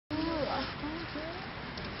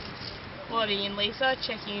Lottie and Lisa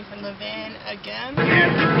checking in from the van again.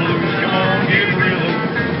 Get the blues, come on, get real.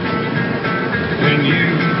 When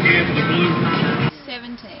you get the blues.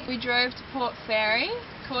 17. We drove to Port Fairy,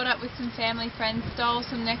 caught up with some family friends, stole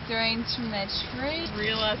some nectarines from their tree.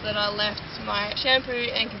 Realised that I left my shampoo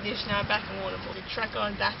and conditioner back in Waterfall. We track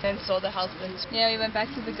on back and saw the husband. Yeah, we went back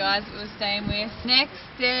to the guys that we were staying with. Next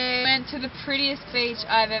day, went to the prettiest beach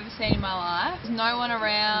I've ever seen in my life. There's no one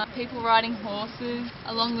around, people riding horses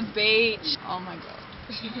along the beach. Oh my god.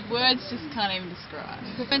 Words just can't even describe.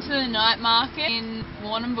 Went to the night market in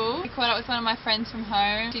Warrnambool. We caught up with one of my friends from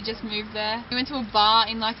home. She just moved there. We went to a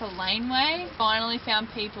bar in like a laneway. Finally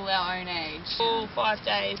found people our own age. All 5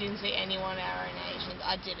 days, didn't see anyone our own age, and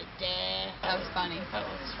I did it there. That was funny. That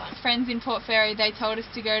was fun. Friends in Port Fairy, they told us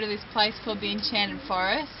to go to this place called the Enchanted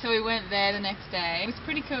Forest. So we went there the next day. It was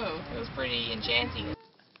pretty cool. It was pretty enchanting.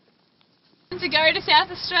 To go to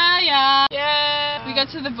South Australia. Yeah! We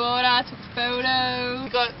got to the border, took a photo.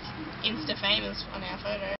 We got Insta famous on our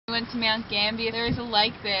photo. We went to Mount Gambier. There is a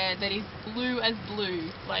lake there that is blue as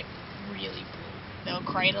blue. Like, really blue. They were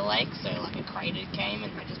crater lakes, so like a crater came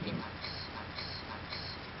and they just been like,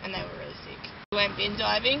 and they were really sick. We went bin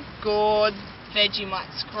diving, gourd,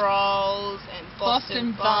 Vegemite scrolls, and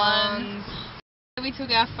Boston buns. We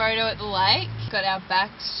took our photo at the lake, got our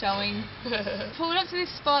backs showing. Pulled up to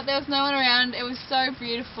this spot, there was no one around, it was so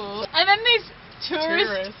beautiful. And then this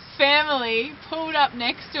tourist family pulled up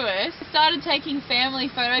next to us, started taking family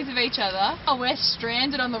photos of each other. Oh, we're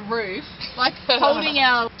stranded on the roof, like holding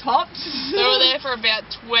our tops. They were there for about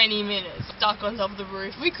 20 minutes, stuck on top of the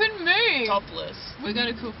roof. We couldn't move. Topless. We got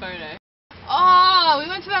a cool photo. Oh, we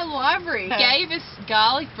went to our library. Gave us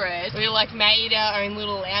garlic bread. We like made our own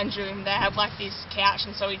little lounge room. They had like this couch,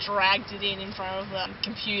 and so we dragged it in front of the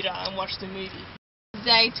computer and watched the movie.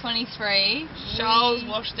 Day 23. Charles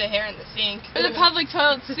washed her hair in the sink. The public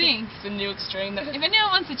toilet sink. It's a new extreme. If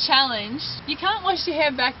anyone wants a challenge, you can't wash your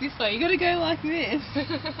hair back this way. You got to go like this.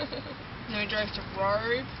 Then we drove to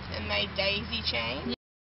Robe and made daisy chains.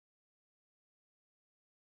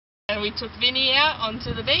 And we took Vinny out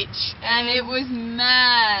onto the beach. And it was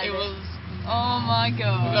mad. It was... Oh my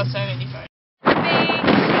god. We got so many photos.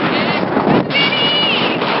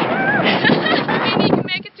 Vinny can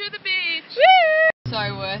make it to the beach. Woo!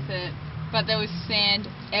 So worth it. But there was sand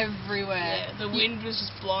everywhere. Yeah, the wind was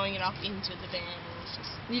just blowing it up into the van. It was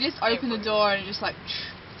just... You just open the door and it just like...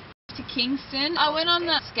 To Kingston. I went on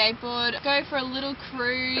the skateboard, go for a little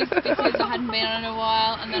cruise because I hadn't been on it in a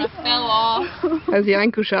while, and then I fell off. How's your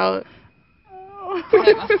ankle, Charlotte?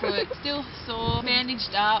 Hurt my foot. Still sore,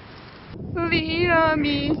 bandaged up. Lean on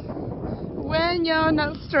me when you're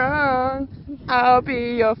not strong. I'll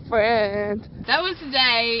be your friend. That was the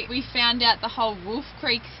day we found out the whole Wolf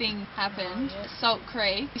Creek thing happened. Oh, yeah. Salt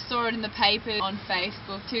Creek. We saw it in the paper on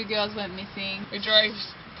Facebook. 2 girls went missing. We drove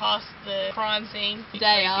past the crime scene. The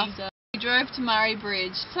day after. We drove to Murray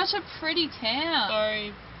Bridge. Such a pretty town.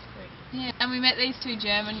 So pretty. Yeah. And we met these 2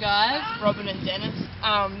 German guys. Robin and Dennis.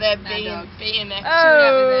 They're BMX. Chilled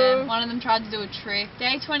out with them. One of them tried to do a trick.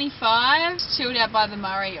 Day 25, chilled out by the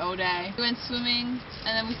Murray all day. We went swimming,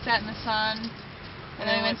 and then we sat in the sun. And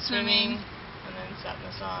then we went swimming, and then sat in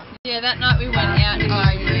the sun. Yeah, that night we went out to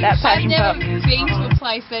Murray Bridge. I've never been to a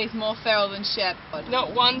place that is more feral than Shep.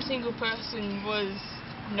 Not one single person was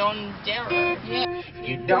non-dero. Yeah.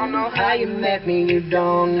 You don't know how you met me, you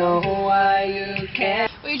don't know why you can't.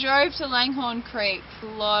 We drove to Langhorne Creek, a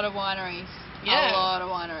lot of wineries. Yeah. A lot of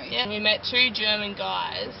wineries. Yeah. We met 2 German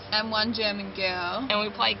guys. And 1 German girl. And we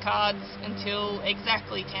played cards until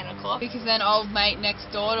exactly 10 o'clock. Because then old mate next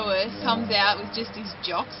door to us comes out with just his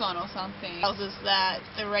jocks on or something. Tells us that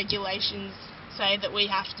the regulations say that we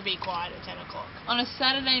have to be quiet at 10 o'clock. On a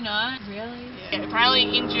Saturday night? Really? Yeah.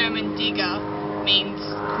 Apparently in German, digger means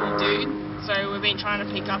cool dude. So we've been trying to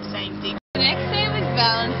pick up saying digger. The next day was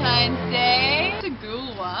Valentine's Day. It's a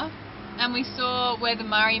Goolwa. And we saw where the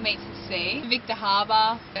Murray meets the sea. Victor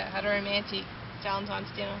Harbour. Yeah, had a romantic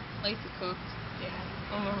Valentine's dinner. Lisa cooked. Yeah,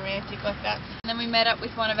 I'm a romantic like that. And then we met up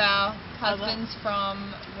with one of our husbands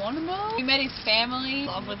from Warrnambool. We met his family.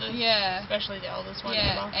 Love with us. Yeah. Especially the oldest one,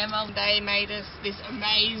 Yeah, Emma. Emma. They made us this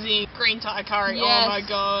amazing green Thai curry. Yes. Oh my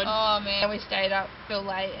god. Oh man. And we stayed up till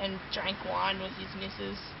late and drank wine with his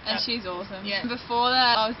missus. And she's awesome. Yeah. Before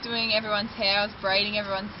that, I was doing everyone's hair. I was braiding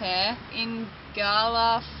everyone's hair in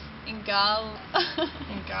Gala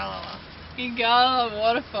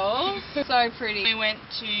waterfall. So pretty. We went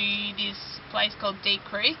to this place called Deep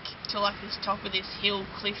Creek to like this top of this hill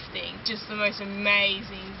cliff thing. Just the most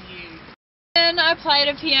amazing view. And I played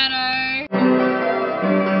a piano.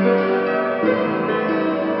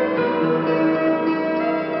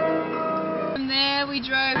 From there we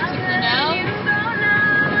drove to Glenelg.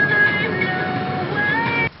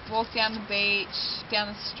 down the beach, down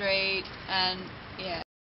the street, and yeah.